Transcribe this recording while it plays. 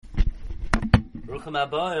Baruchim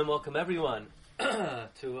Haba and welcome everyone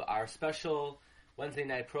to our special Wednesday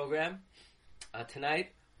night program. Tonight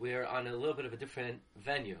we are on a little bit of a different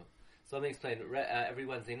venue. So let me explain. Every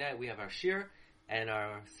Wednesday night we have our shir, and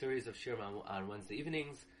our series of shir on Wednesday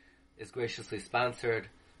evenings is graciously sponsored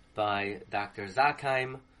by Dr.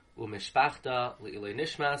 Zakheim Umishpachta Le'iloi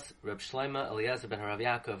Nishmas Reb Shlomo Eliezer ben Harav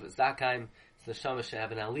Yaakov Zakheim Neshama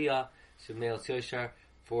Shehav and Aliyah Shemei Yosher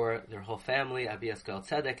for their whole family, Abi Yisrael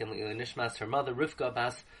Tzedek, and Le'iloi Nishmas, her mother, Rivka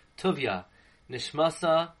Bas Tuvia,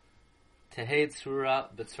 Nishmasa Tehed Tzrura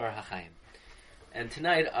B'Tzor HaChaim. And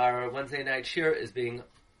tonight, our Wednesday night shir is being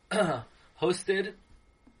hosted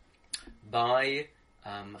by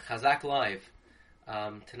Chazak Live.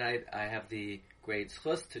 Tonight, I have the great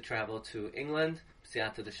zchus to travel to England,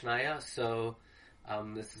 B'siyata D'Shmaya, so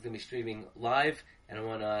this is going to be streaming live, and I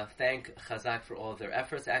want to thank Chazak for all of their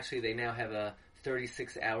efforts. Actually, they now have a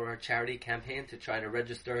 36-hour charity campaign to try to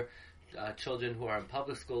register children who are in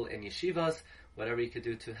public school and yeshivas, whatever you could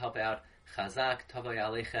do to help out. Chazak, Tavay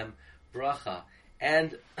Aleichem, Bracha.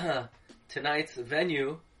 And tonight's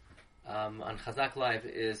venue on Chazak Live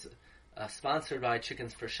is sponsored by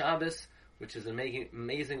Chickens for Shabbos, which is an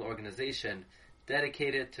amazing organization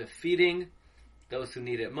dedicated to feeding those who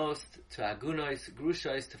need it most, to agunois,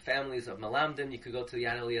 grushos, to families of malamdim. You could go to the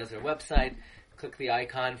Yad Eliezer website, click the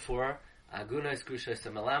icon for agunois, grushos,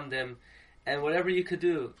 and malamdim, and whatever you could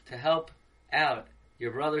do to help out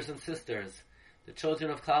your brothers and sisters, the children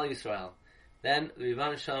of Klal Yisrael, then the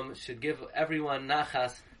Rivan Shem should give everyone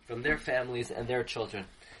nachas from their families and their children.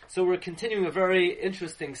 So we're continuing a very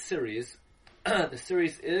interesting series. The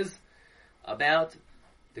series is about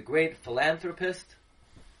the great philanthropist,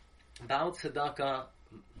 Baal Tzedakah,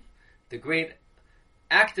 the great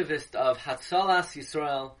activist of Hatzalas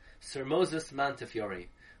Yisrael, Sir Moses Montefiore,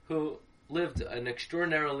 who lived an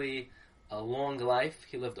extraordinarily long life.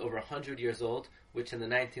 He lived over 100 years old, which in the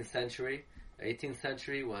 19th century, 18th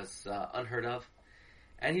century was unheard of.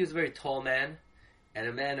 And he was a very tall man, and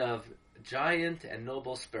a man of giant and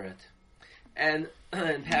noble spirit. And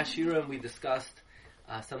in past Shiurim we discussed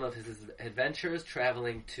some of his adventures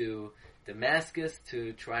traveling to Damascus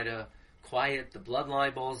to try to quiet the blood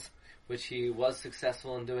libels, which he was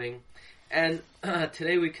successful in doing. And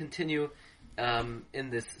today we continue in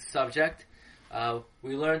this subject.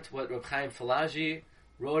 We learned what Reb Chaim Falaji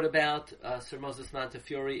wrote about Sir Moses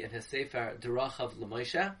Montefiore in his Sefer Derachav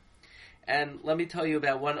L'Moshe. And let me tell you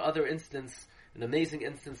about one other instance, an amazing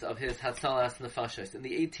instance of his Hatzalas Nefashos. In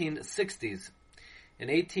the 1860s, in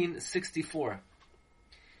 1864,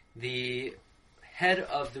 the head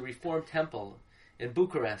of the Reform Temple in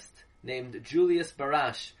Bucharest, named Julius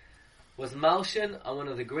Barash, was Malshin on one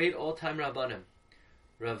of the great old-time Rabbanim,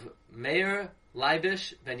 Rav Meir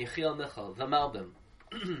Leibish ben Yechiel Michal, the Malbim.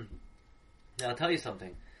 Now I'll tell you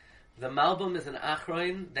something. The Malbim is an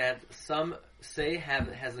achroin that some say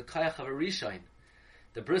has the koyach of a rishoin.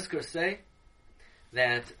 The Briskers say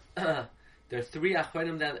that there are three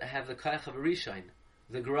achronim that have the koyach of a rishoin: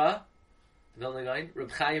 the Gra, the Vilna Gaon,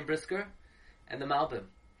 Reb Chaim Brisker, and the Malbim.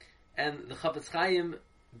 And the Chafetz Chaim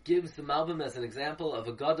gives the Malbim as an example of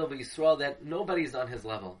a Gadol Yisrael that nobody's on his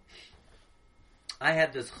level. I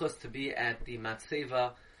had the zchus to be at the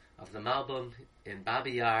Matseva of the Malbim in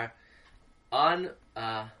Babi Yar on,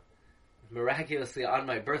 miraculously on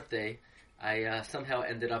my birthday. I somehow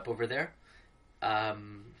ended up over there.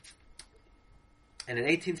 And in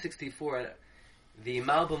 1864, the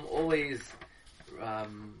Malbim always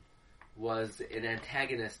was an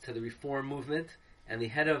antagonist to the Reform movement, and the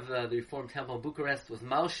head of the Reform Temple in Bucharest was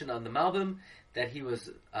Malshin on the Malbim, that he was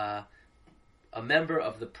a member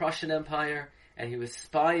of the Prussian Empire, and he was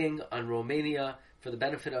spying on Romania for the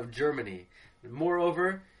benefit of Germany.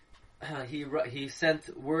 Moreover, he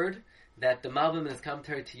sent word that the Malbim in his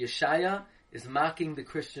commentary to Yeshaya is mocking the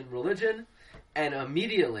Christian religion, and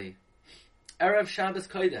immediately, Erev Shabbos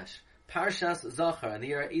Kodesh, Parshas Zachar, in the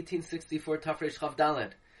year 1864, Tafresh Chav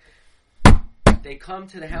Dalet, they come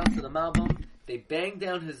to the house of the Malbim, they bang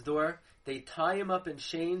down his door, they tie him up in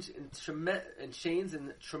chains in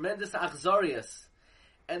tremendous achzarias,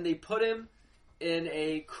 and they put him in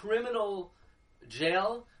a criminal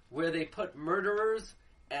jail where they put murderers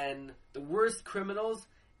and the worst criminals,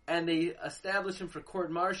 and they establish him for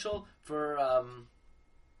court-martial for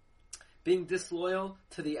being disloyal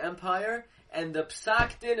to the empire. And the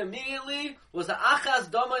psak din immediately was a achas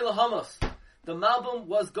damay lahamos. The Malbim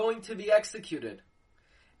was going to be executed.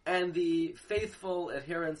 And the faithful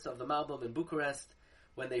adherents of the Malbim in Bucharest,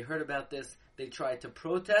 when they heard about this, they tried to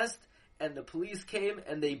protest, and the police came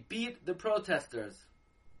and they beat the protesters.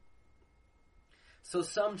 So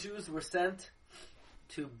some Jews were sent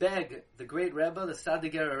to beg the great Rebbe, the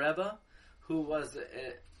Sadiger Rebbe, who was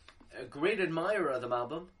a great admirer of the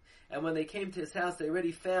Malbim, and when they came to his house, they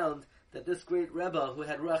already found that this great Rebbe who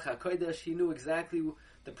had Ruach HaKodesh, he knew exactly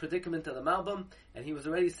the predicament of the Malbim, and he was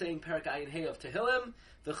already saying Perek Ayin Hey of Tehillim,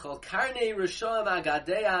 V'chol karnei Rishon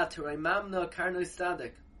Agadeya Tereimamna Karnei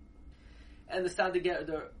Sadik. And the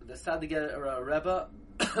Sadiger Rebbe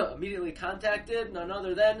immediately contacted none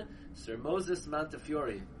other than Sir Moses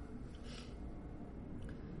Montefiore.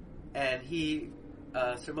 And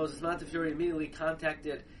Sir Moses Montefiore immediately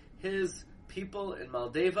contacted his people in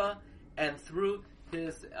Moldova, and through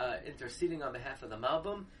his interceding on behalf of the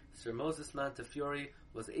Malbim, Sir Moses Montefiore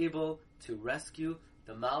was able to rescue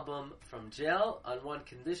the Malbim from jail on one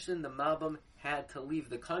condition: the Malbim had to leave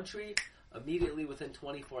the country immediately within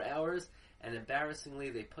 24 hours, and embarrassingly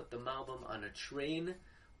they put the Malbim on a train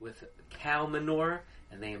with cow manure,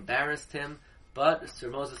 and they embarrassed him, but Sir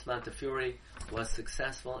Moses Montefiore was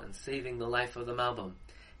successful in saving the life of the Malbim.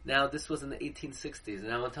 Now, this was in the 1860s,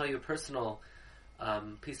 and I want to tell you a personal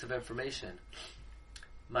piece of information.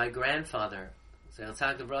 My grandfather,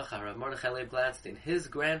 Rav Mordechai Leib Gladstein, his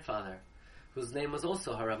grandfather, whose name was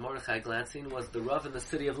also Rav Mordechai Gladstein, was the Rav in the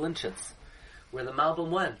city of Linschitz, where the Malbim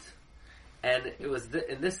went. And it was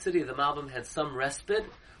in this city the Malbim had some respite,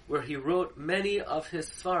 where he wrote many of his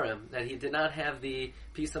Sfarim that he did not have the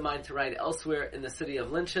peace of mind to write elsewhere in the city of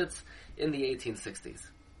Linschitz in the 1860s.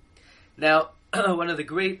 Now, one of the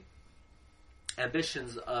great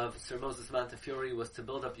ambitions of Sir Moses Montefiore was to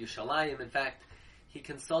build up Yerushalayim. In fact, he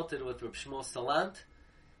consulted with Reb Shmuel Salant.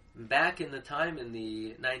 Back in the time, in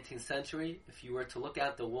the 19th century, if you were to look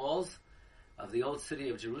at the walls of the old city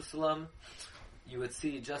of Jerusalem, you would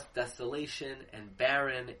see just desolation and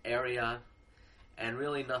barren area, and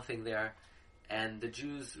really nothing there. And the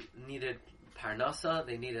Jews needed parnasa,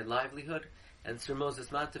 they needed livelihood, and Sir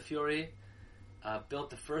Moses Montefiore built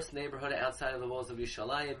the first neighborhood outside of the walls of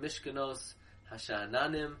Yerushalayim, Mishkanos,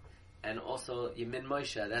 Hasha'ananim, and also Yemin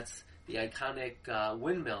Moshe. That's the iconic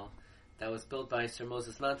windmill that was built by Sir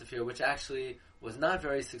Moses Montefiore, which actually was not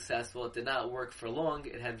very successful. It did not work for long.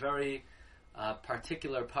 It had very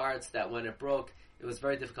particular parts that when it broke, it was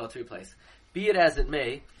very difficult to replace. Be it as it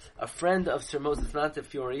may, a friend of Sir Moses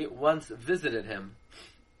Montefiore once visited him,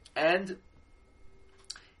 and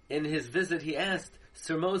in his visit he asked,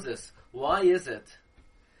 Sir Moses, why is it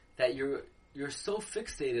that you're so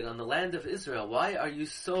fixated on the land of Israel? Why are you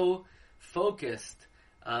so focused,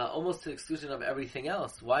 almost to the exclusion of everything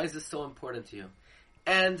else? Why is this so important to you?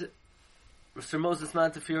 And Sir Moses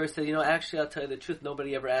Montefiore said, actually, I'll tell you the truth,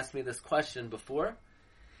 nobody ever asked me this question before,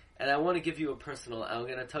 and I want to give you I'm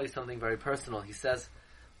going to tell you something very personal. He says,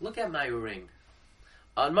 look at my ring.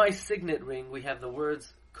 On my signet ring, we have the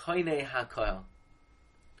words, Koine HaKoil.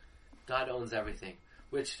 God owns everything,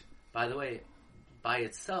 which, by the way, by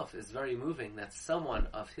itself is very moving, that someone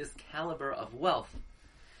of his caliber of wealth,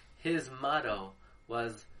 his motto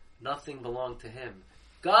was, nothing belonged to him.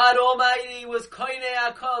 God Almighty was Koine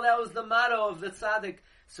HaKol. That was the motto of the tzaddik,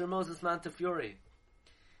 Sir Moses Montefiore.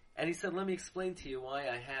 And he said, let me explain to you why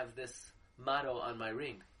I have this motto on my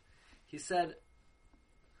ring. He said,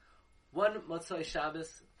 one Motzei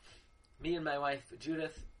Shabbos, me and my wife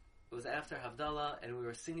Judith, it was after Havdalah, and we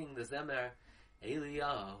were singing the Zemer,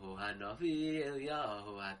 Eliyahu HaNavi,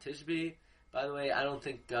 Eliyahu HaTishbi. By the way, I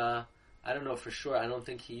don't know for sure, I don't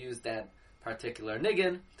think he used that particular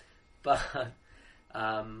niggin, but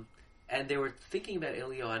and they were thinking about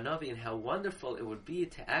Eliyahu HaNavi and how wonderful it would be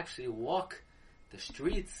to actually walk the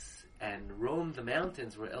streets and roam the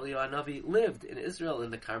mountains where Eliyahu HaNavi lived in Israel,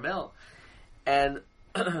 in the Carmel. And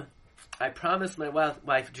I promised my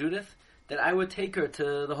wife Judith that I would take her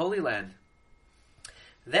to the Holy Land.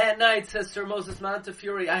 That night, says Sir Moses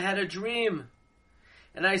Montefiore, I had a dream,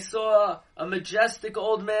 and I saw a majestic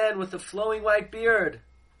old man with a flowing white beard,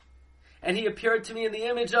 and he appeared to me in the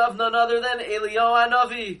image of none other than Eliyahu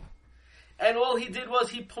HaNavi. And all he did was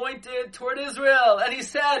he pointed toward Israel, and he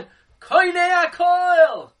said, Koine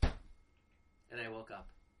HaKol! And I woke up,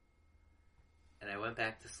 and I went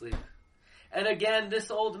back to sleep. And again, this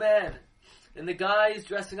old man, in the guise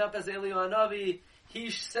dressing up as Eliyahu HaNavi, he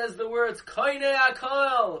says the words, Koine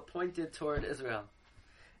HaKol, pointed toward Israel.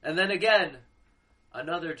 And then again,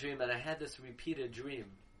 another dream, and I had this repeated dream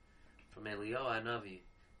from Eliyahu HaNavi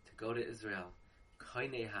to go to Israel.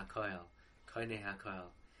 Koine HaKol, Koine HaKol.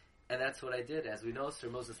 And that's what I did. As we know, Sir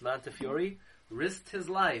Moses Montefiore risked his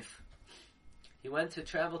life. He went to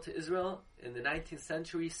travel to Israel in the 19th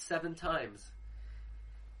century 7 times.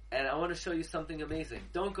 And I want to show you something amazing.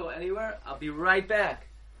 Don't go anywhere. I'll be right back.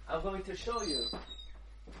 I'm going to show you.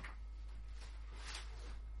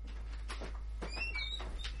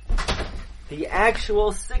 the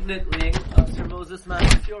actual signet ring of Sir Moses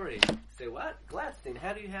Montefiore. You say, what? Gladstein,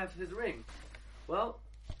 how do you have his ring? Well,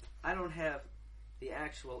 I don't have the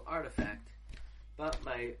actual artifact, but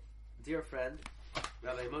my dear friend,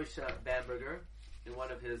 Rabbi Moshe Bamberger, in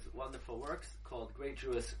one of his wonderful works called Great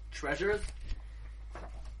Jewish Treasures,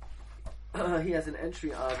 he has an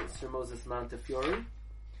entry on Sir Moses Montefiore,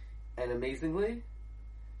 and amazingly,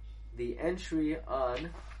 the entry on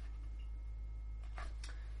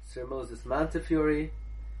Sir Moses Montefiore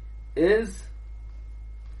is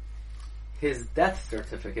his death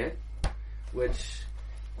certificate, which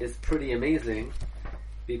is pretty amazing,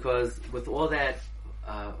 because with all that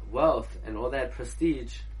wealth and all that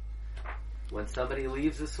prestige, when somebody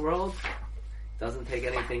leaves this world, doesn't take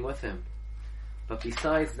anything with him. But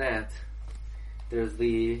besides that, there's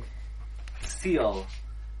the seal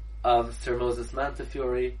of Sir Moses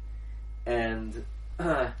Montefiore, and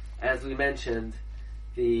as we mentioned,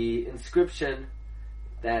 the inscription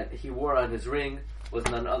that he wore on his ring was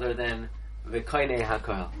none other than V'koinei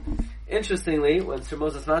HaKohel. Interestingly, when Sir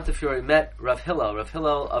Moses Montefiore met Rav Hillel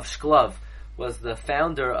of Shklov was the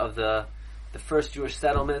founder of the first Jewish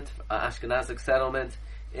settlement, Ashkenazic settlement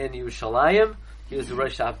in Yerushalayim. He was the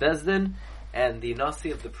Rosh HaBezdin and the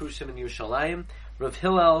Nasi of the Prushim in Yerushalayim. Rav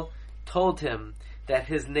Hillel told him that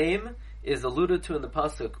his name is alluded to in the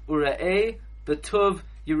pasuk Ura'eh B'tuv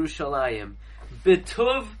Yerushalayim.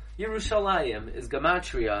 B'tuv Yerushalayim is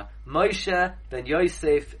Gematria Moshe ben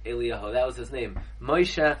Yosef Eliyahu. That was his name,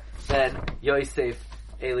 Moshe ben Yosef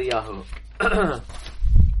Eliyahu.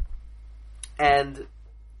 And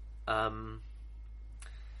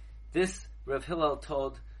this Rav Hillel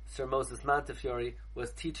told Sir Moses Montefiore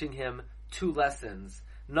was teaching him two lessons.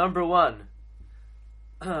 Number one,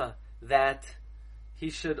 that he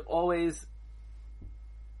should always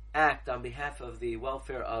act on behalf of the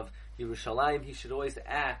welfare of Yerushalayim. He should always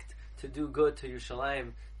act to do good to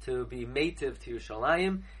Yerushalayim, to be mative to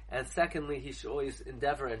Yerushalayim. And secondly, he should always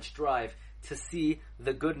endeavor and strive to see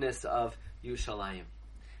the goodness of Yerushalayim.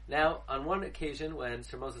 Now, on one occasion when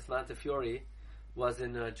Sir Moses Montefiore was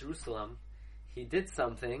in Jerusalem, he did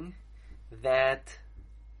something that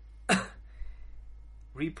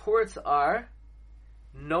reports are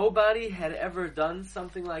nobody had ever done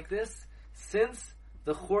something like this since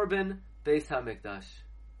the Churban Beis HaMikdash.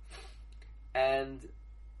 And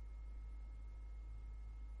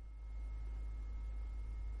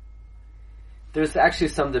there's actually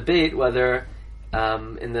some debate whether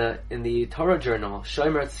in the Torah journal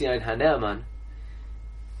Shomer Tzion HaNe'eman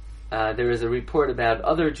there is a report about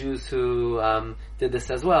other Jews who did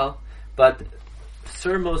this as well, but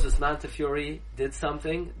Sir Moses Montefiore did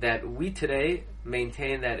something that we today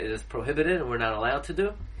maintain that it is prohibited and we're not allowed to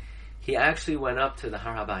do. He actually went up to the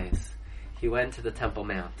Har HaBayis. He went to the Temple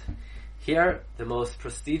Mount. Here, the most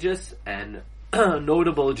prestigious and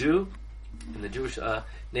notable Jew in the Jewish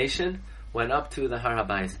nation went up to the Har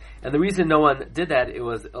HaBayis. And the reason no one did that, it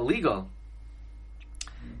was illegal.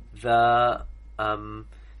 The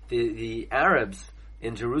Arabs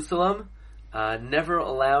in Jerusalem never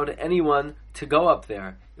allowed anyone to go up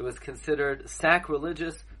there. It was considered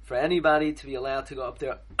sacrilegious for anybody to be allowed to go up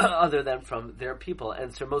there other than from their people.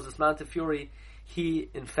 And Sir Moses Montefiore, he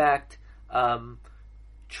in fact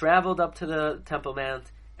traveled up to the Temple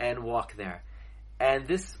Mount and walked there. And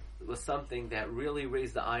this was something that really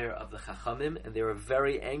raised the ire of the Chachamim, and they were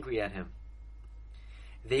very angry at him.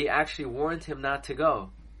 They actually warned him not to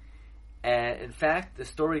go. And in fact, the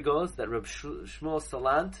story goes that Reb Shmuel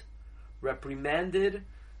Salant reprimanded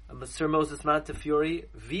Sir Moses Montefiore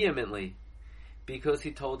vehemently because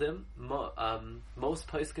he told him, most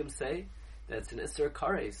poskim say that it's an Isser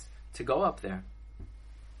Kares to go up there.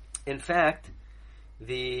 In fact,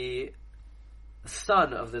 the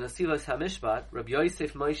son of the Nesivos HaMishpat, Rabbi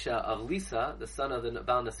Yosef Moshe of Lisa, the son of the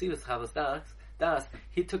Baal Nesivos Chavos Das,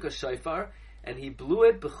 he took a shofar and he blew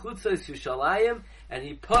it b'chutzos Yushalayim, and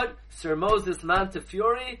he put Sir Moses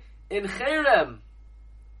Montefiore in Cherem.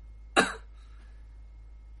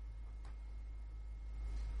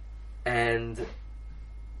 And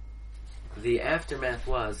the aftermath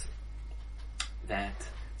was that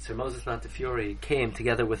Sir Moses Montefiore came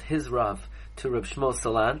together with his Rav to Reb Shmuel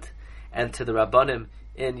Salant and to the Rabbanim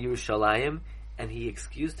in Yerushalayim, and he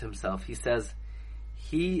excused himself. He says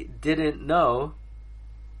he didn't know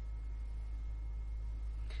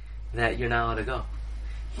that you're not allowed to go.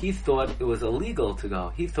 He thought it was illegal to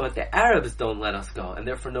go. He thought the Arabs don't let us go, and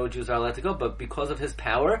therefore no Jews are allowed to go. But because of his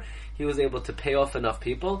power, he was able to pay off enough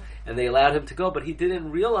people, and they allowed him to go. But he didn't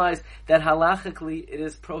realize that halachically it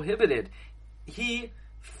is prohibited. He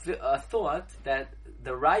thought that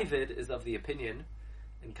the Ravid is of the opinion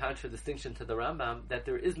in contradistinction to the Rambam, that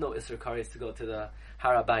there is no Isser Kares to go to the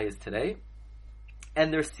Har HaBayis today.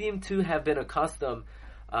 And there seemed to have been a custom,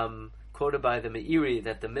 quoted by the Meiri,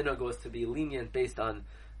 that the minhag was to be lenient based on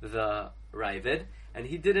the Ravid, and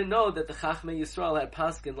he didn't know that the Chachmei Yisrael had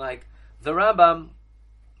paskin like the Rambam.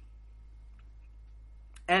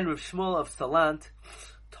 And Rav Shmuel of Salant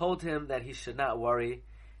told him that he should not worry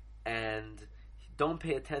and don't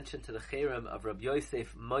pay attention to the cherem of Rabbi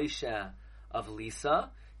Yosef Moshe of Lisa.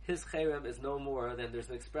 His cherem is no more than, there's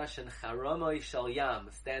an expression, Charamoi Shal Yam,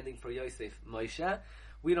 standing for Yosef Moshe.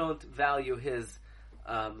 We don't value his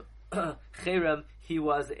cherem. He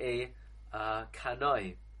was a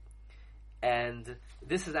kanoi. And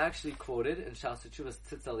this is actually quoted in Shas Tshuvas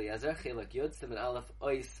Tzitz Eliezer, Chelak Yud, Siman Aleph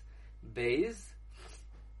Ois Beis,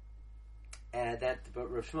 that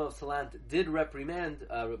Rav Shmuel of Salant did reprimand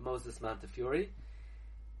Moses Montefiore,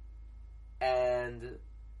 and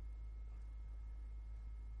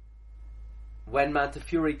when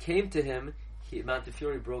Montefiore came to him,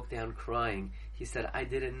 Montefiore broke down crying. He said, I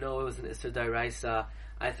didn't know it was an Isser Dairaisa.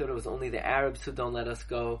 I thought it was only the Arabs who don't let us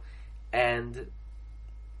go. And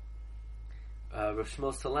Rav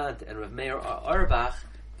Shmuel Salant and Rav Meir Auerbach,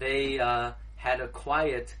 they had to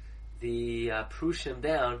quiet the Prushim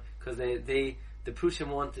down, because the Prushim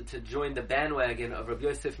wanted to join the bandwagon of Rabbi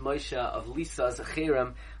Yosef Moshe of Lisa's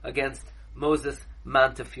cherem against Moses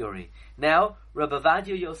Montefiore. Now, Rabbi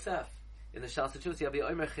Avadia Yosef, in the Shas Tshuvos Yabi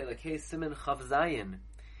Omer Chelak Hey Siman Chav Zayin,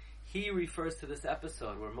 he refers to this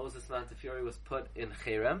episode where Moses Montefiore was put in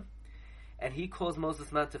cherem, and he calls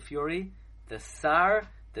Moses Montefiore the Sar,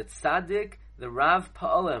 the Tzaddik, the Rav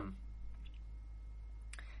Pa'alim.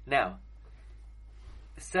 Now,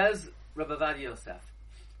 says Rabbi Avadia Yosef,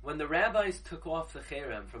 when the rabbis took off the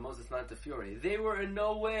cherem from Moses Montefiore, they were in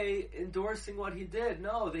no way endorsing what he did.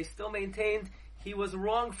 No, they still maintained he was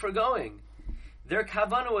wrong for going. Their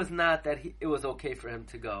kavanah was not that it was okay for him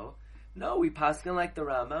to go. No, we paskin like the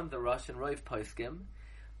Rambam, the Rosh and Roiv Poskim.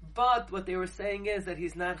 But what they were saying is that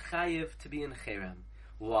he's not chayiv to be in cherem.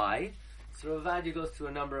 Why? So Rav Avadia goes through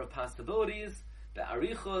a number of possibilities.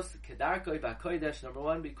 Be'arichos, kedarkoi, ba'kodesh. Number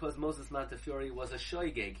one, because Moses Montefiore was a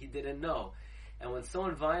shoygeg. He didn't know. And when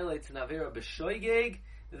someone violates an avera b'shoygeg,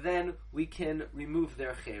 then we can remove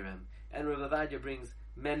their cherem. And Rav Avadia brings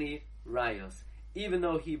many rayos. Even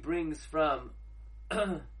though he brings from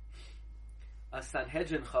a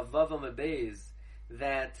Sanhedrin Chavav Beis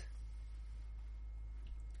that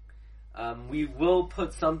we will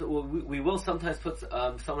sometimes put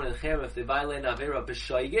someone in cherem if they violate an avera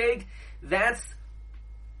b'shoygeg. That's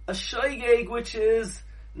a shoygeg which is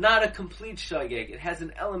not a complete shoygeg. It has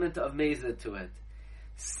an element of mezid to it.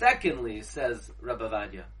 Secondly, says Rabbi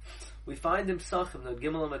Avadia, we find in Psachim, the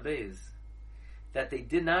Gimel Amud Beis, that they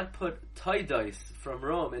did not put Toidos from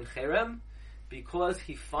Rome in cherem because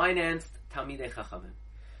he financed Talmidei Chachamim.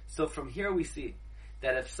 So from here we see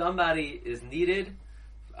that if somebody is needed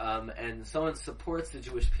and someone supports the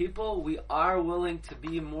Jewish people, we are willing to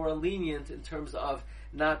be more lenient in terms of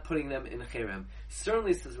not putting them in cherem.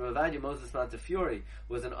 Certainly, says Rav Avadia, Moses Montefiore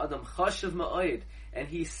was an Adam Chashav Ma'od, and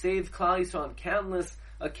he saved Klal Yisrael on countless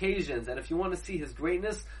occasions. And if you want to see his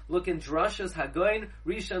greatness, look in Drashas Hagoyin,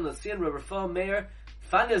 Rishon LeZion, Rabbi Rafael Meir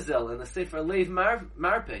Fanazel, in the Sefer Leiv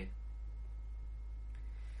Marpe,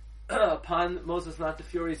 upon Moses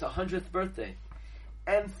Montefiore's 100th birthday.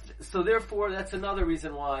 And so therefore, that's another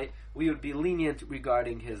reason why we would be lenient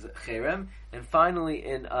regarding his cherem. And finally,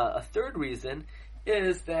 in a third reason,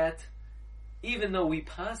 is that even though we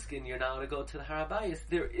paskin you're not allowed to go to the Har HaBayis,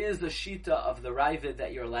 there is a shita of the Ravid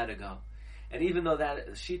that you're allowed to go. And even though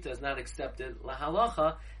that shita is not accepted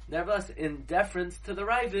lahalacha, nevertheless, in deference to the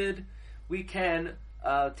Ravid, we can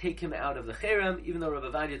take him out of the cherem, even though Rabbi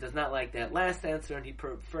Avadia does not like that last answer, and he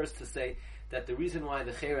prefers to say that the reason why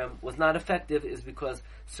the cherem was not effective is because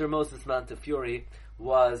Sir Moses Montefiore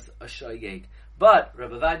was a shoygeg. But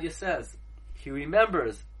Rabbi Avadia says he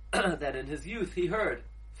remembers that in his youth he heard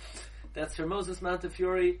that Sir Moses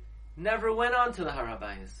Montefiore never went on to the Har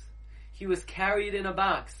HaBayis. He was carried in a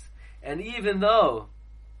box, and even though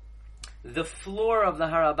the floor of the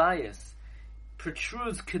Har HaBayis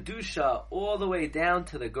protrudes Kedusha all the way down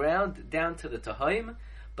to the ground, down to the Tahaim,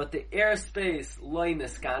 but the airspace loy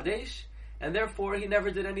niskadesh, and therefore he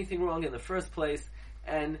never did anything wrong in the first place,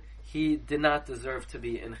 and he did not deserve to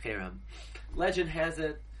be in cherem. Legend has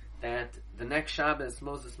it that the next Shabbos,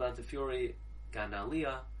 Moses Montefiore got an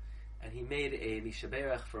aliyah, and he made a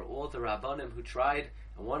mishaberach for all the rabbanim who tried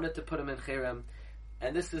and wanted to put him in cherem.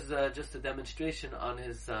 And this is just a demonstration on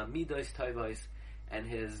his midos tovos and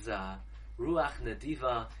his ruach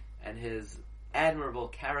nadiva and his admirable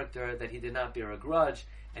character, that he did not bear a grudge,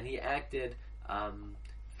 and he acted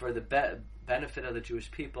for the benefit of the Jewish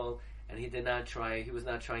people, and he was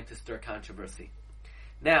not trying to stir controversy.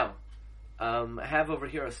 Now, I have over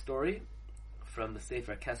here a story from the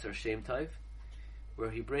Sefer Keser Shem Tov, where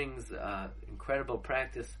he brings incredible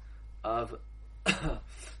practice of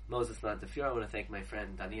Moses Montefiore. I want to thank my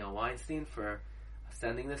friend Daniel Weinstein for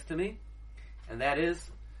sending this to me. And that is,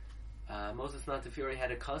 Moses Montefiore had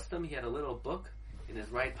a custom. He had a little book in his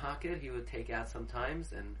right pocket. He would take out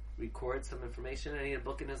sometimes and record some information, and he had a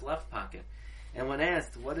book in his left pocket. And when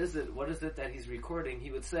asked, what is it that he's recording,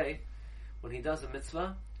 he would say, when he does a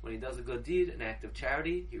mitzvah, when he does a good deed, an act of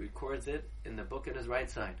charity, he records it in the book in his right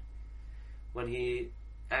side. When he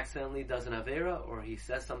accidentally does an avera, or he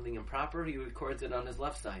says something improper, he records it on his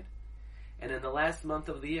left side. And in the last month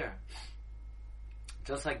of the year,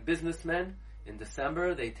 just like businessmen, in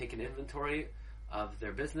December, they take an inventory of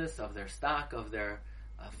their business, of their stock, of their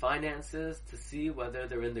finances, to see whether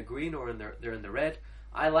they're in the green or they're in the red.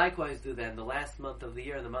 I likewise do that in the last month of the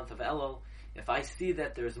year, in the month of Elul. If I see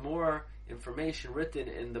that there's more information written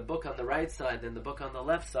in the book on the right side than the book on the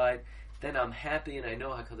left side, then I'm happy, and I know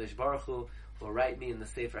HaKadosh Baruch Hu will write me in the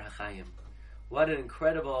Sefer HaChaim. What an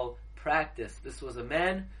incredible practice. This was a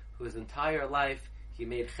man whose entire life he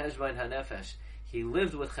made Cheshvan HaNefesh. He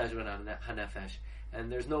lived with Cheshvan HaNefesh.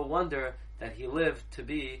 And there's no wonder that he lived to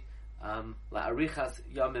be La'arichas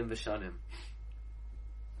Yamim V'Shanim.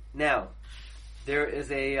 Now, there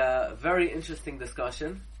is a very interesting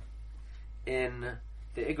discussion in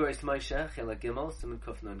the Igros Moshe, Chelak Gimel, Siman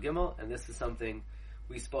Kuf Nun Gimel, and this is something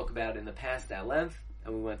we spoke about in the past at length,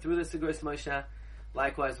 and we went through this Igros Moshe.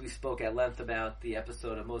 Likewise, we spoke at length about the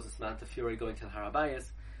episode of Moses Montefiore going to the Har HaBayis,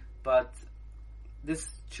 but this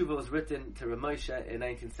tshuva was written to Rav Moshe in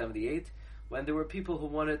 1978, when there were people who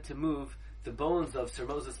wanted to move the bones of Sir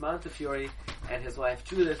Moses Montefiore and his wife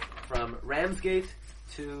Judith from Ramsgate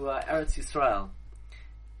to Eretz Yisrael.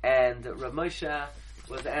 And Rav Moshe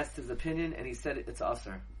was asked his opinion, and he said it's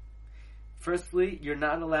asur. Firstly, you're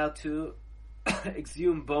not allowed to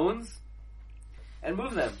exhume bones and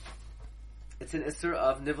move them. It's an isur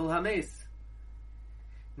of Nivul HaMeis.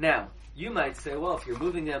 Now, you might say, well, if you're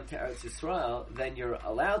moving them to Eretz Yisrael, then you're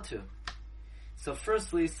allowed to. So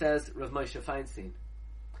firstly, says Rav Moshe Feinstein,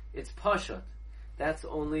 it's pashut. That's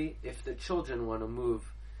only if the children want to move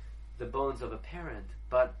the bones of a parent,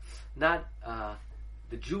 but not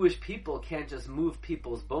the Jewish people can't just move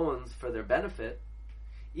people's bones for their benefit,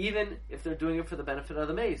 even if they're doing it for the benefit of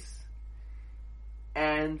the mace.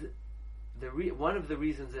 And one of the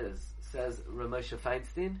reasons is, says Rav Moshe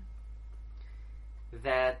Feinstein,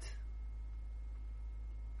 that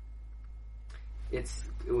it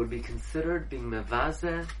would be considered being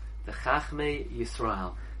mevazeh the Chachmei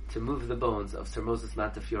Yisrael to move the bones of Sir Moses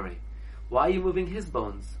Montefiore. Why are you moving his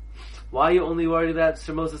bones? Why are you only worried about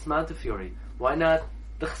Sir Moses Montefiore? Why not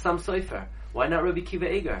the Chassam Sofer? Why not Rabbi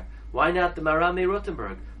Kiva Eger? Why not the Maramei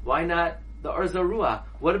Rothenberg? Why not the Or Zarua?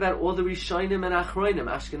 What about all the Rishonim and Achronim,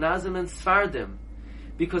 Ashkenazim and Sfardim?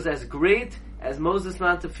 Because as great as Moses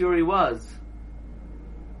Montefiore was,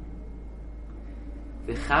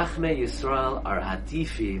 the Chachmei Yisrael are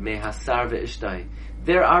Hadifi Mehasar ve'Ishtay.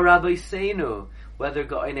 There are Rabbi Seinu, whether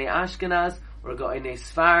Go'inei Ashkenaz or Go'inei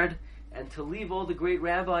Sfard, and to leave all the great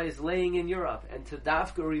rabbis laying in Europe and to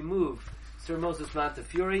dafka remove Sir Moses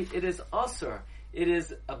Montefiore, it is asur. It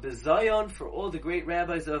is a bizayon for all the great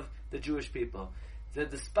rabbis of the Jewish people.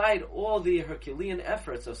 That despite all the Herculean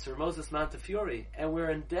efforts of Sir Moses Montefiore, and we're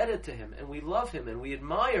indebted to him, and we love him, and we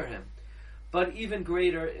admire him, but even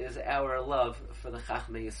greater is our love for the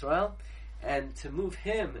Chachmei Yisrael, and to move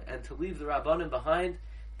him and to leave the Rabbanim behind,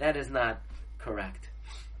 that is not correct.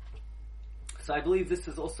 So I believe this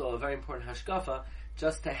is also a very important hashkafa,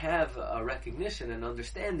 just to have a recognition and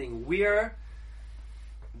understanding where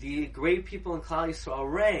the great people in Klal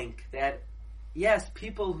Yisrael rank, that yes,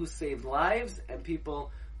 people who saved lives and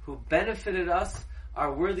people who benefited us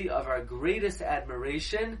are worthy of our greatest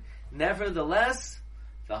admiration. Nevertheless,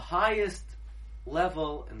 the highest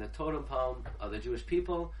level in the totem pole of the Jewish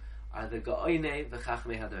people are the Go'inei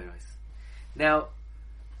v'Chachmei Hadoros. Now,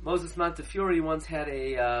 Moses Montefiore once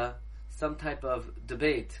had some type of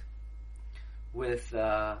debate with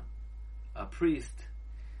a priest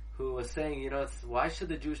who was saying, why should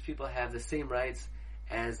the Jewish people have the same rights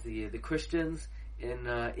as the Christians in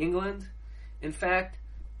England? In fact,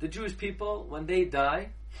 the Jewish people, when they die,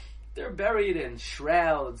 they're buried in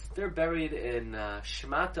shrouds, they're buried in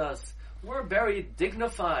shmatas, we're buried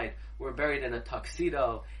dignified, we're buried in a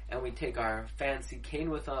tuxedo, and we take our fancy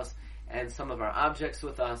cane with us and some of our objects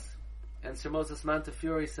with us. And Sir Moses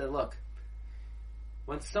Montefiore said, look,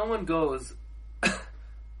 when someone goes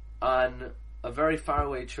on a very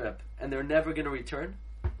faraway trip and they're never going to return,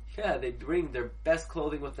 Yeah, they bring their best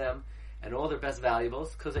clothing with them and all their best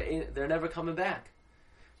valuables because they're never coming back.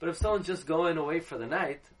 But if someone's just going away for the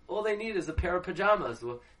night, all they need is a pair of pajamas.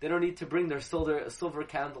 They don't need to bring their silver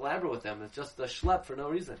candelabra with them. It's just a schlep for no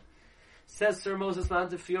reason. Says Sir Moses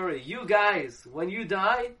Montefiore, you guys, when you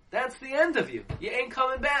die, that's the end of you. You ain't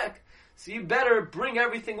coming back. So you better bring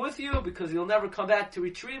everything with you because you'll never come back to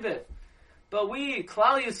retrieve it. But we,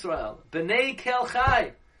 Klal Yisrael, B'nai Kel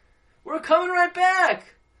Chai, we're coming right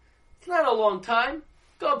back. It's not a long time.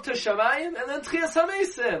 Go up to Shamayim and then Tchias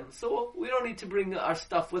HaMesim. So we don't need to bring our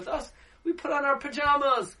stuff with us. We put on our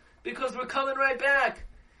pajamas because we're coming right back.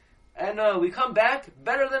 And we come back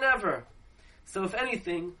better than ever. So if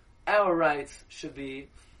anything, our rights should be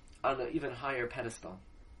on an even higher pedestal.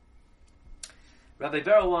 Rabbi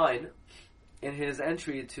Berelwein, in his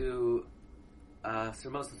entry to Sir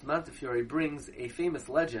Moses Montefiore, brings a famous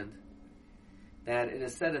legend that it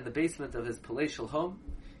is said in the basement of his palatial home,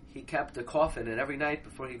 he kept a coffin, and every night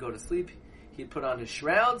before he'd go to sleep, he'd put on his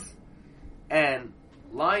shrouds and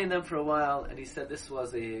lie in them for a while, and he said this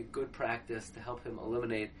was a good practice to help him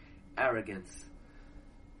eliminate arrogance.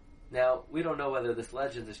 Now, we don't know whether this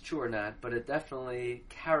legend is true or not, but it definitely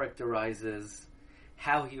characterizes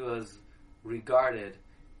how he was regarded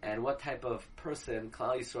and what type of person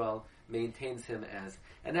Klal Yisrael maintains him as.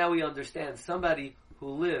 And now we understand somebody who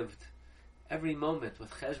lived every moment with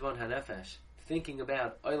Cheshbon HaNefesh, thinking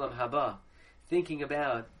about Olam Haba, thinking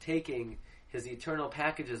about taking his eternal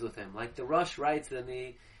packages with him. Like the Rosh writes in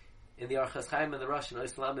the Archas Chaim and the Rosh in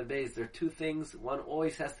Islam and Beis, there are two things one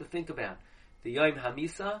always has to think about. The Yom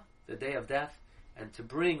HaMisa, the day of death, and to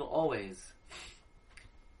bring always,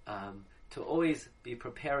 to always be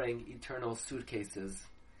preparing eternal suitcases.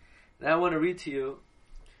 Now I want to read to you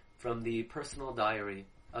from the personal diary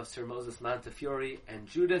of Sir Moses Montefiore and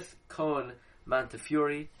Judith Cohen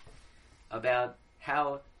Montefiore about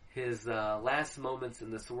how his last moments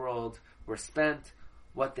in this world were spent,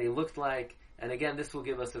 what they looked like, and again, this will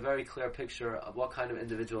give us a very clear picture of what kind of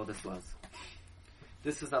individual this was.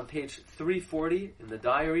 This is on page 340 in the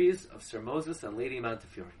diaries of Sir Moses and Lady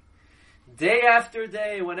Montefiore. Day after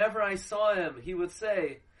day, whenever I saw him, he would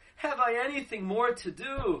say, "Have I anything more to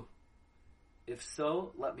do? If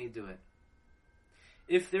so, let me do it.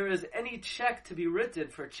 If there is any check to be written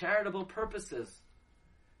for charitable purposes,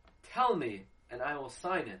 tell me, and I will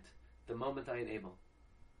sign it the moment I am able."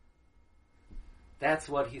 That's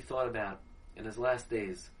what he thought about in his last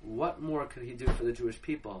days. What more could he do for the Jewish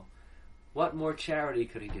people? What more charity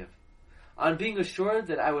could he give? On being assured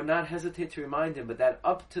that I would not hesitate to remind him, but that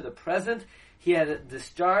up to the present he had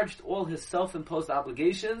discharged all his self-imposed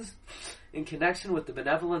obligations in connection with the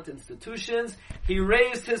benevolent institutions, he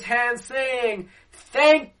raised his hand saying,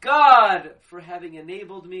 "Thank God for having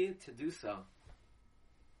enabled me to do so."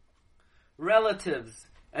 Relatives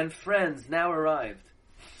and friends now arrived.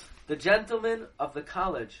 The gentlemen of the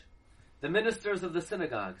college, the ministers of the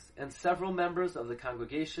synagogues, and several members of the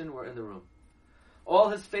congregation were in the room. All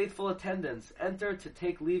his faithful attendants entered to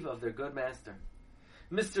take leave of their good master.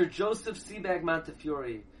 Mr. Joseph Sebag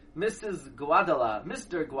Montefiore, Mrs. Guadala,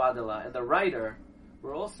 Mr. Guadala, and the writer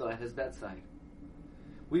were also at his bedside.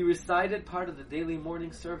 We recited part of the daily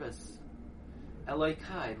morning service.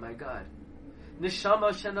 Elokai, my God.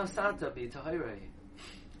 Nishama shenasata bi tahirei.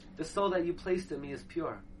 The soul that you placed in me is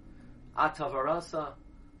pure. Ata varasa,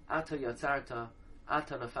 ata yatzarta,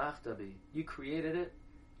 ata nafachta bi. You created it,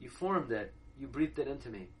 you formed it, you breathed it into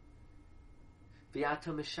me. V'ata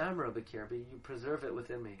mishamra b'kirbi, you preserve it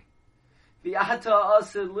within me. V'ata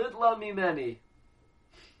asid lidla mimeni,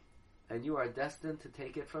 and you are destined to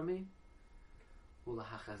take it from me.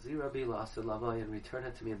 Ulahachazira bi la'asid lavai, and return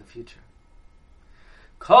it to me in the future.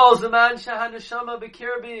 Kol zaman shahaneshama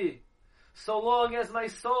b'kirbi, so long as my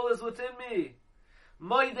soul is within me.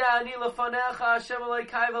 Moida ani lefanecha Hashem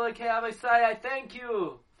Elokai v'Elokei Avosai, I thank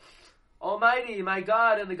you, Almighty, my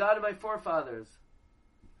God and the God of my forefathers.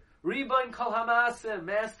 Riboin kol hamasim,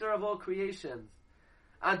 master of all creations.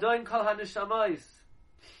 Adon kol haneshamois,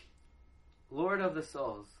 Lord of the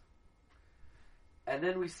souls. And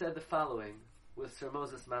then we said the following with Sir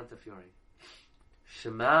Moses Montefiore.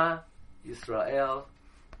 Shema Yisrael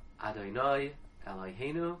Adonai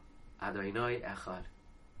Eloheinu Adonai Echad.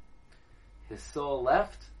 His soul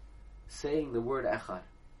left saying the word Echad.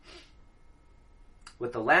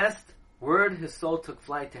 With the last word, his soul took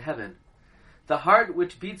flight to heaven. The heart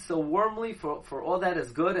which beats so warmly for all that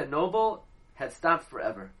is good and noble had stopped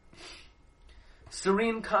forever.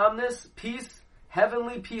 Serene calmness, peace,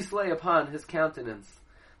 heavenly peace lay upon his countenance,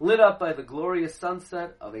 lit up by the glorious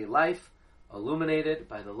sunset of a life illuminated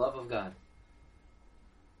by the love of God.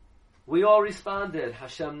 We all responded,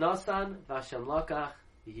 Hashem Nasan, Vashem Lakach,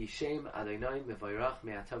 Yehi Shem Adonai Mevayrach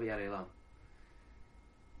Me'ata V'Yad Olam.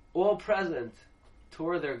 All present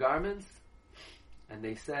tore their garments, and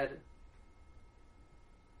they said,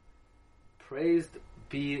 praised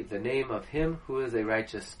be the name of him who is a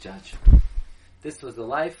righteous judge. This was the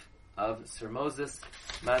life of Sir Moses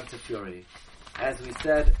Montefiore. As we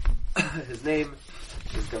said, his name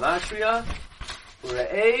is Gematria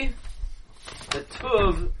Ure'eh the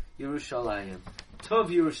Tuv Yerushalayim. Tuv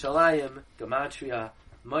Yerushalayim Gematria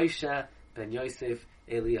Moshe ben Yosef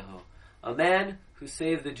Eliyahu. A man who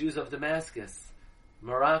saved the Jews of Damascus,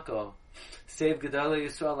 Morocco, saved Gedolei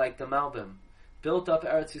Yisrael like the Malbim, built up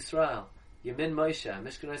Eretz Yisrael, Yemin Moshe,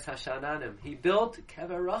 Mishkanos Hashananim. He built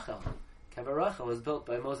Kever Rachel. Kever Rachel was built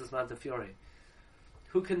by Moses Montefiore.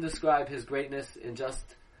 Who can describe his greatness in just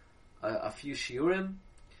a few shiurim?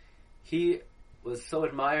 He was so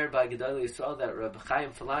admired by Gedolei Yisrael that Reb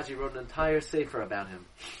Chaim Falaji wrote an entire sefer about him.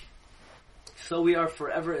 So we are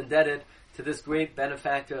forever indebted to this great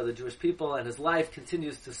benefactor of the Jewish people, and his life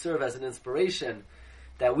continues to serve as an inspiration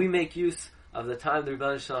that we make use of the time the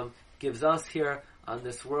Rebbeinu Shalom gives us here on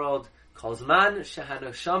this world. Kol zman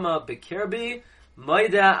shehanoshama b'kirbi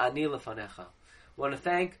moida ani lefanecha. I want to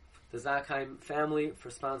thank the Zakheim family for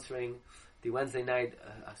sponsoring the Wednesday night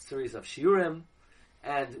a series of shiurim,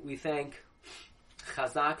 and we thank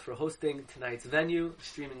Chazak for hosting tonight's venue,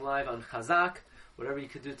 streaming live on Chazak. Whatever you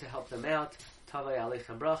could do to help them out, Tavai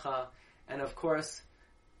Aleichem Bracha. And of course,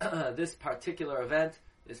 this particular event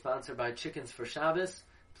is sponsored by Chickens for Shabbos.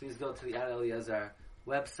 Please go to the Ad Eliezer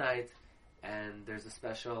website, and there's a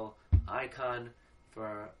special icon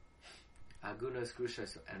for Agunos,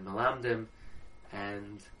 Grushos, and Melamdim.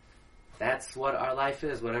 And that's what our life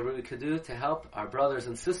is. Whatever we could do to help our brothers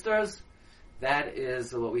and sisters, that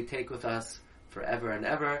is what we take with us forever and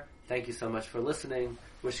ever. Thank you so much for listening.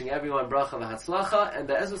 Wishing everyone bracha v'hatzlacha, and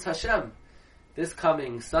be'ezus Hashem, this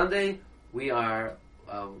coming Sunday, we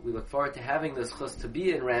look forward to having this chus to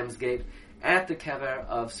be in Ramsgate at the kever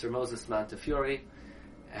of Sir Moses Montefiore,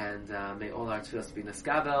 and may all our tefillos be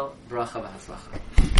neskabel, bracha v'hatzlacha.